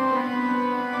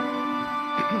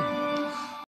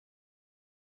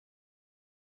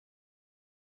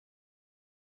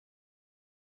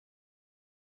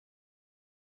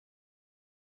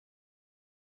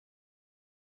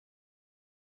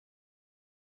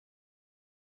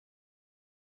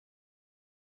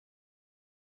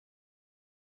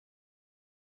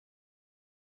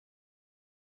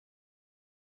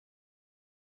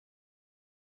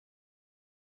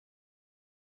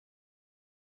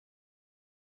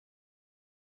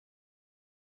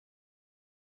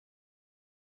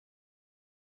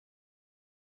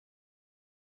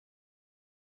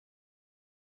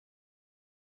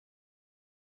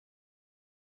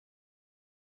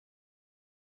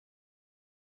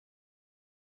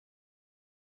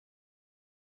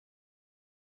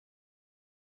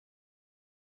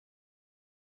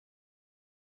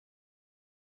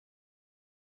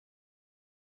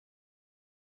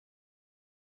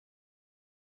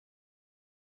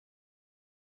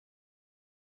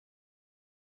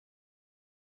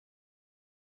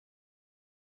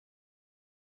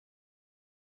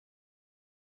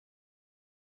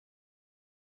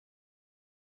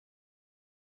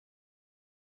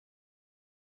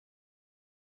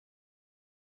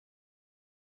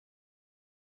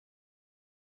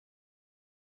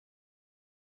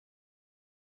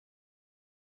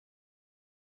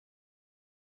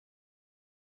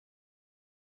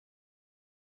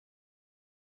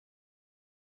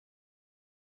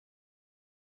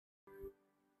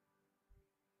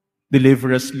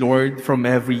 Deliver us, Lord, from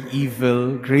every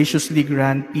evil. Graciously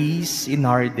grant peace in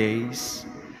our days,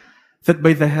 that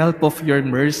by the help of your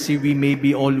mercy we may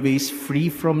be always free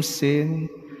from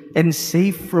sin and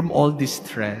safe from all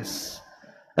distress,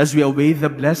 as we await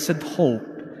the blessed hope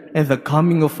and the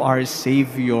coming of our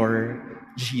Savior,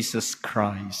 Jesus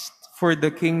Christ. For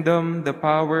the kingdom, the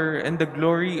power, and the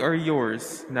glory are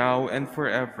yours, now and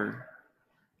forever.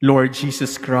 Lord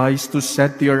Jesus Christ, who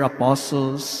said to your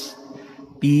apostles,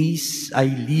 "Peace I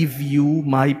leave you,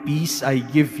 my peace I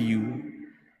give you,"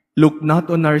 look not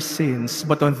on our sins,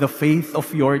 but on the faith of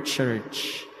your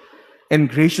church, and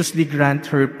graciously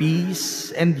grant her peace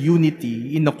and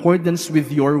unity in accordance with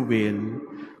your will,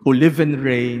 who live and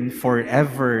reign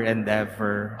forever and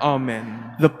ever.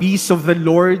 Amen. The peace of the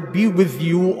Lord be with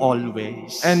you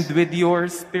always. And with your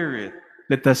spirit.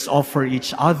 Let us offer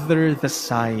each other the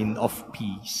sign of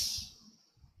peace.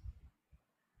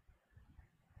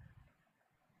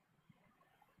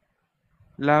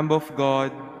 Lamb of God,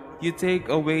 you take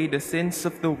away the sins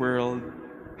of the world,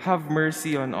 have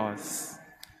mercy on us.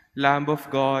 Lamb of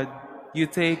God, you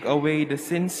take away the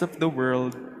sins of the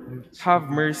world, have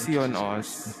mercy on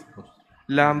us.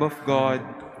 Lamb of God,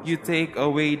 you take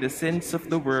away the sins of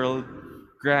the world,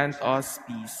 grant us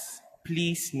peace.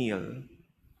 Please kneel.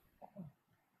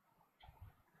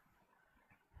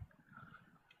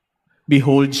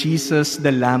 Behold Jesus,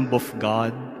 the Lamb of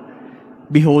God.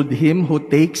 Behold him who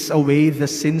takes away the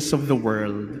sins of the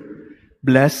world.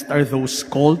 Blessed are those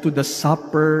called to the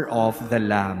supper of the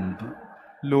Lamb.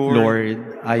 Lord,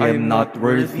 Lord, I I am am not not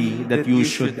worthy that you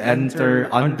should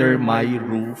enter under my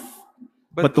roof,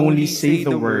 but only say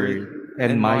the word,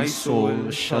 and my soul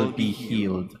shall be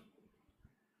healed.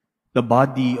 The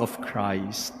body of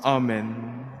Christ.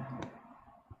 Amen.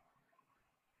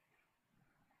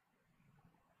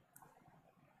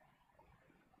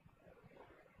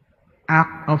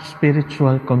 Act of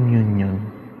Spiritual Communion.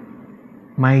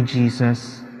 My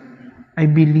Jesus, I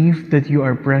believe that you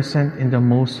are present in the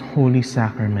most holy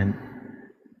sacrament.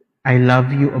 I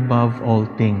love you above all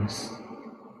things,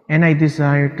 and I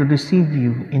desire to receive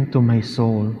you into my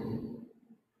soul.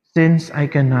 Since I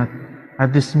cannot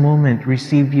at this moment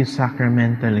receive you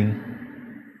sacramentally,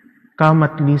 come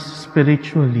at least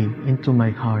spiritually into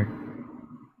my heart.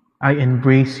 I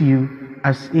embrace you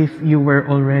as if you were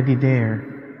already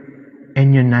there,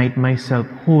 and unite myself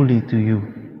wholly to you.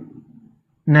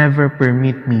 Never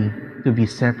permit me to be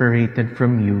separated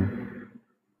from you.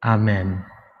 Amen.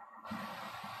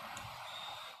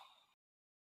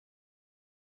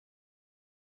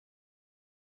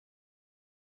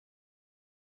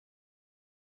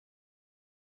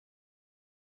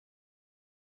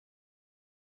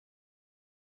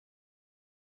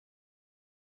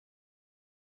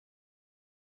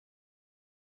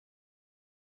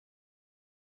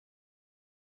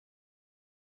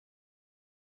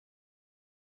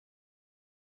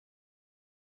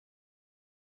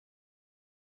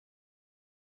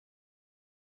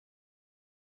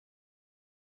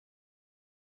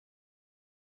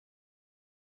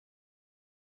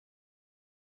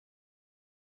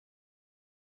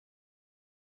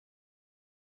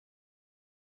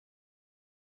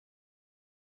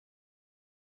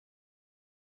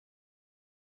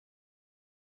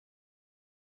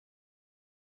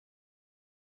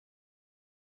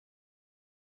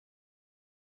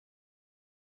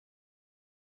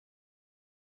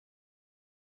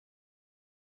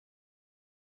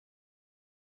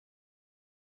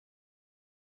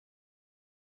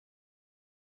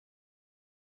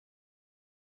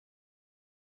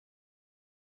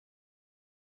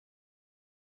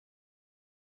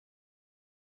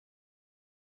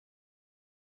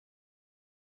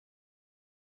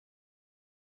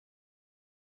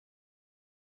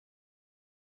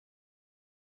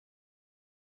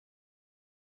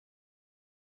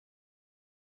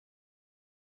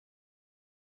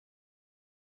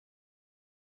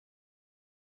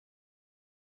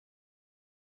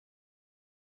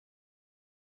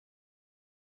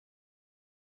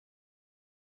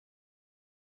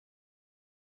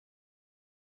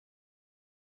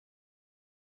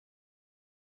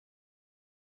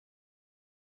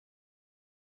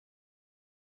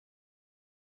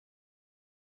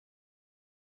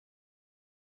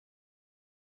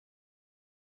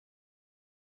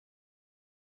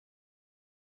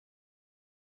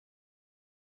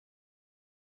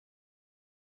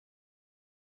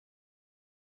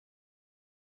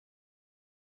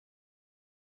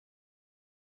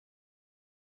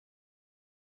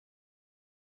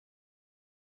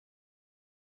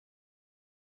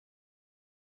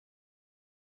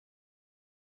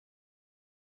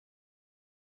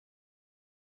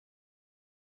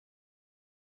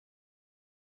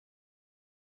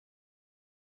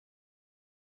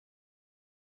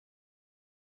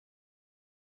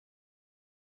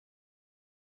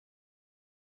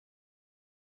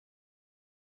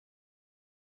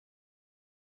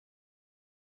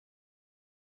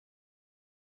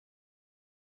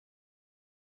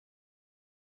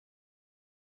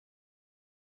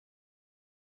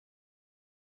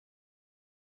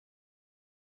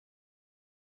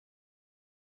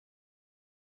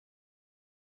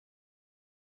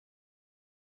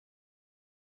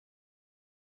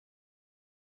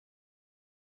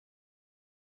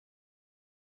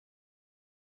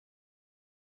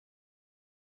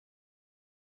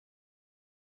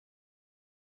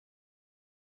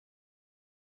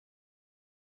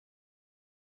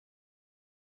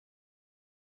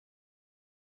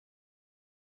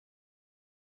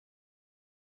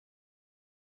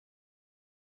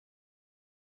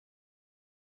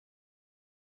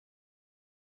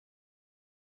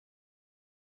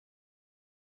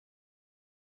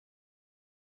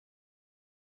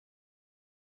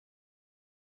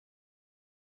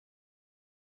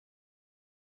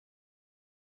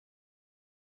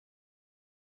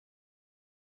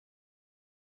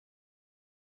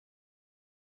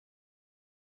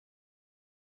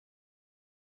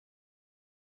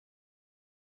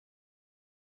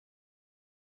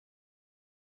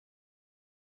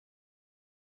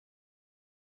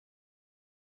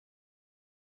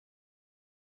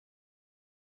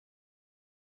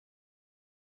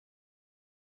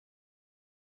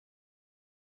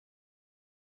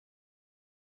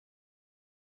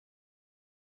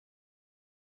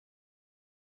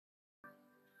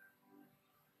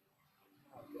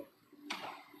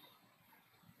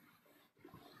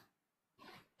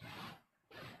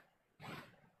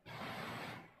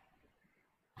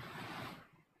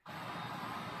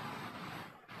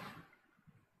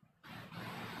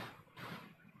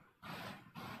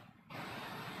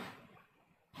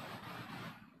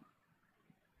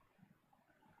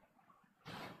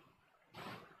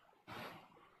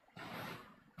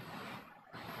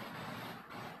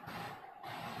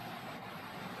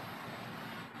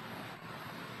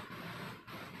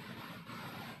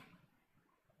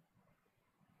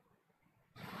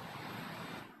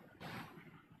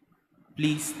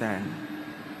 Please stand.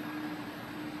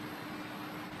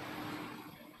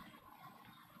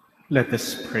 Let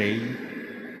us pray.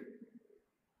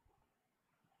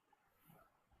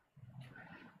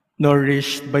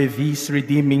 Nourished by these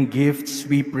redeeming gifts,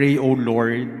 we pray, O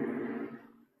Lord,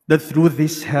 that through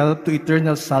this help to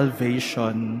eternal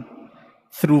salvation,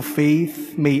 through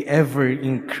faith may ever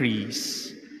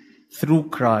increase. Through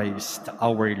Christ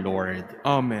our Lord.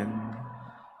 Amen.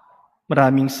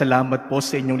 Maraming salamat po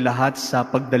sa inyong lahat sa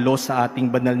pagdalo sa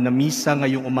ating banal na misa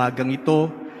ngayong umagang ito.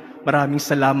 Maraming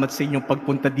salamat sa inyong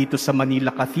pagpunta dito sa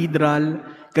Manila Cathedral.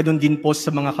 Ganun din po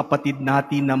sa mga kapatid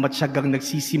natin na matyagang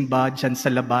nagsisimba dyan sa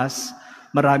labas.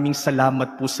 Maraming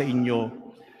salamat po sa inyo.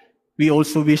 We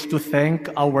also wish to thank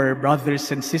our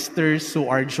brothers and sisters who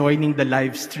are joining the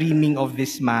live streaming of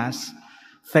this Mass.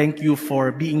 Thank you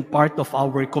for being part of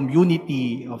our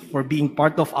community, for being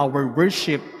part of our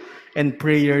worship and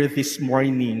prayer this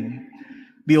morning.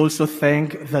 We also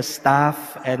thank the staff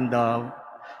and the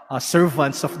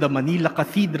servants of the Manila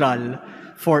Cathedral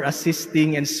for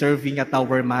assisting and serving at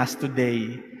our Mass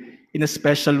today. In a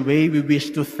special way, we wish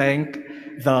to thank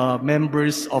the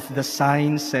members of the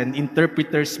Signs and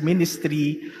Interpreters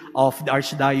Ministry of the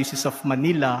Archdiocese of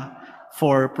Manila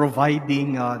for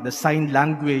providing the sign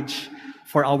language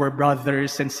for our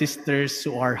brothers and sisters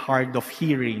who are hard of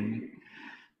hearing.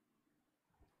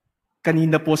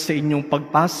 Kanina po sa inyong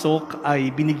pagpasok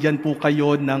ay binigyan po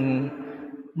kayo ng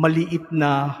maliit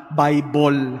na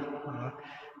Bible.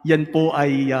 Yan po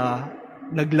ay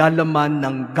naglalaman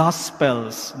ng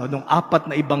Gospels, ng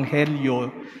 4 na ebanghelyo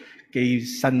kay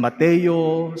San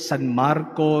Mateo, San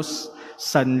Marcos,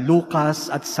 San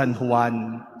Lucas at San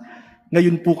Juan.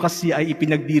 Ngayon po kasi ay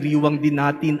ipinagdiriwang din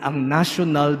natin ang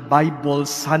National Bible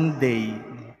Sunday.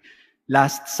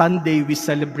 Last Sunday, we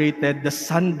celebrated the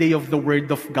Sunday of the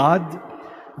Word of God.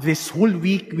 This whole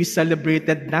week, we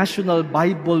celebrated National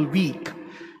Bible Week.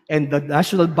 And the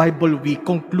National Bible Week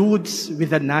concludes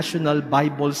with the National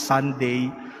Bible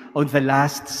Sunday on the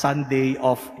last Sunday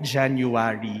of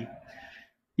January.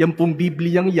 Yan pong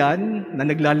Bibliyang yan na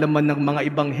naglalaman ng mga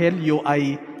ebanghelyo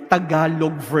ay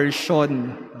Tagalog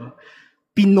version,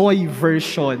 Pinoy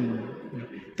version.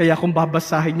 Kaya kung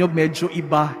babasahin nyo, medyo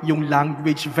iba yung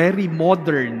language, very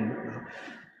modern,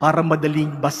 para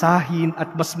madaling basahin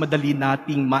at mas madali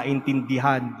nating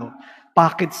maintindihan.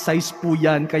 Pocket size po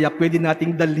yan, kaya pwede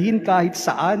nating dalhin kahit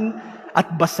saan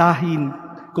at basahin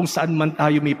kung saan man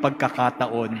tayo may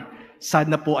pagkakataon.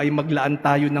 Sana po ay maglaan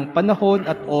tayo ng panahon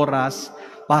at oras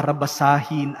para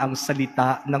basahin ang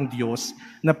salita ng Diyos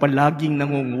na palaging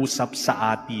nangungusap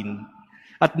sa atin.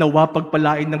 At nawa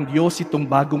pagpalain ng Diyos itong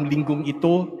bagong linggong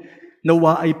ito,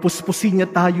 nawa ay puspusin niya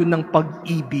tayo ng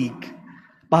pag-ibig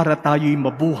para tayo'y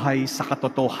mabuhay sa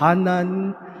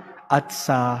katotohanan at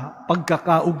sa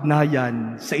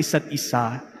pagkakaugnayan sa isa't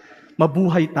isa.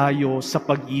 Mabuhay tayo sa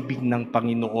pag-ibig ng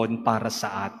Panginoon para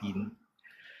sa atin.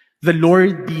 The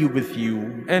Lord be with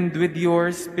you. And with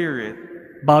your spirit.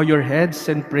 Bow your heads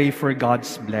and pray for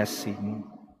God's blessing.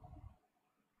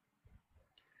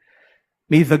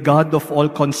 May the God of all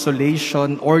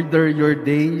consolation order your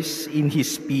days in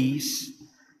His peace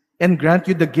and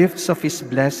grant you the gifts of His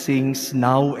blessings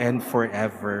now and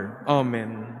forever.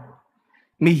 Amen.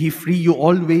 May He free you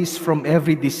always from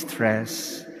every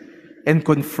distress and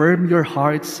confirm your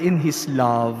hearts in His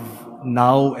love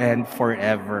now and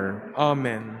forever.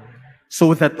 Amen.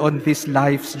 So that on this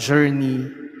life's journey,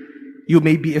 you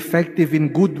may be effective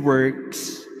in good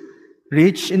works,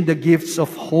 rich in the gifts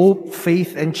of hope,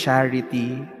 faith, and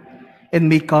charity, and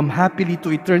may come happily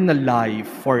to eternal life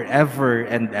forever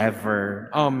and ever.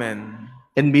 Amen.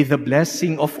 And may the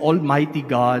blessing of Almighty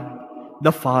God,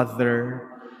 the Father,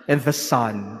 and the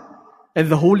Son, and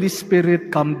the Holy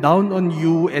Spirit come down on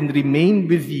you and remain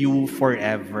with you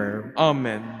forever.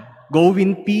 Amen. Go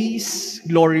in peace,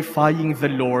 glorifying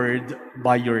the Lord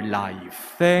by your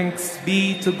life. Thanks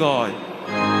be to God.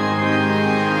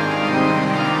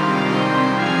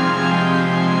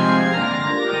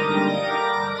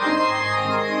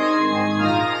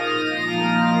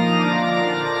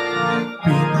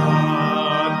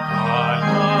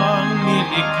 Pinagpalang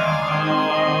nilikha,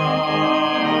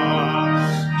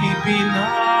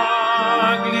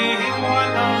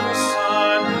 ipinagliwalang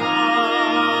sana,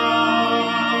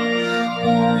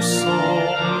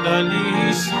 pusong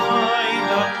dalisay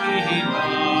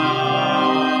dakila.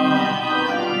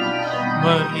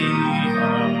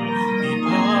 Maria,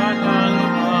 ipanagliwalang